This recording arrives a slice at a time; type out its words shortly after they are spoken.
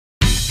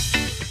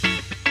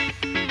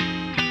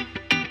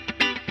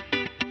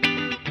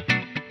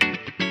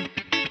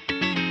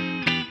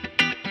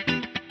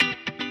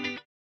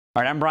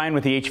All right, I'm Bryan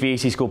with the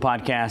HVAC School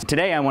podcast.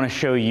 Today I want to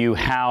show you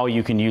how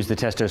you can use the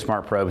Testo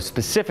Smart Probes,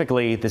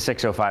 specifically the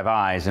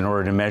 605i's, in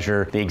order to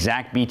measure the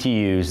exact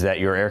BTUs that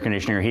your air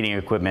conditioning or heating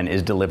equipment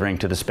is delivering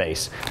to the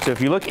space. So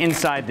if you look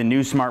inside the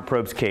new Smart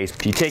Probes case,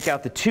 if you take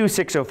out the two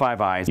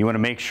 605i's, you want to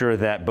make sure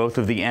that both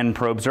of the end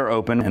probes are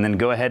open, and then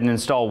go ahead and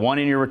install one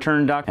in your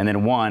return duct and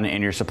then one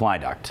in your supply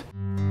duct.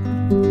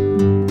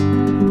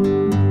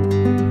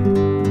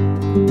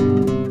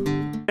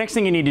 Next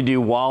thing you need to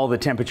do while the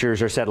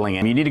temperatures are settling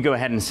in, you need to go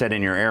ahead and set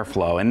in your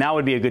airflow, and now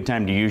would be a good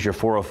time to use your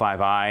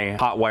 405i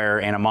hot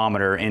wire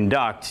anemometer in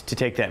duct to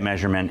take that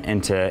measurement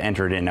and to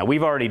enter it in. Now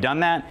we've already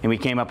done that and we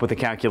came up with a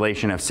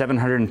calculation of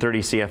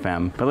 730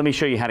 CFM, but let me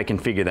show you how to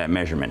configure that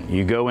measurement.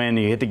 You go in,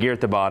 you hit the gear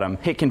at the bottom,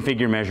 hit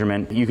configure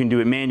measurement. You can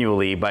do it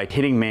manually by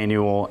hitting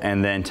manual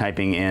and then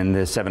typing in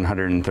the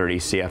 730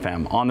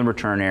 CFM on the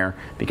return air,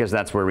 because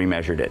that's where we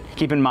measured it.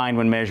 Keep in mind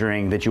when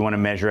measuring that you want to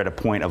measure at a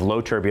point of low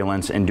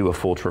turbulence and do a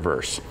full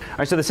traverse. All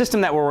right, so the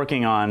system that we're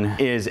working on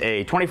is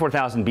a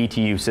 24,000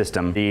 BTU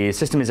system. The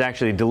system is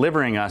actually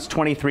delivering us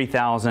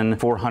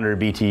 23,400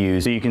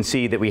 BTUs. So you can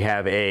see that we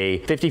have a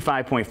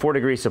 55.4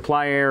 degree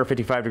supply air,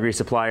 55 degree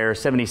supply air,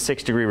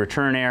 76 degree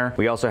return air.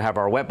 We also have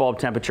our wet bulb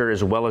temperature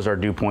as well as our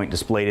dew point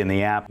displayed in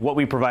the app. What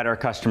we provide our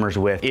customers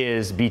with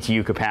is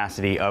BTU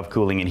capacity of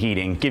cooling and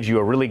heating. Gives you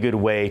a really good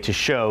way to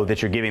show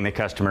that you're giving the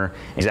customer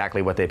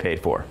exactly what they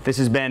paid for. This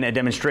has been a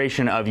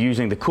demonstration of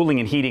using the cooling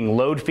and heating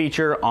load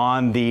feature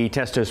on the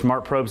Testo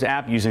Smart Probes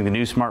app using the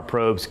new Smart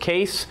Probes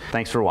case.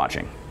 Thanks for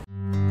watching.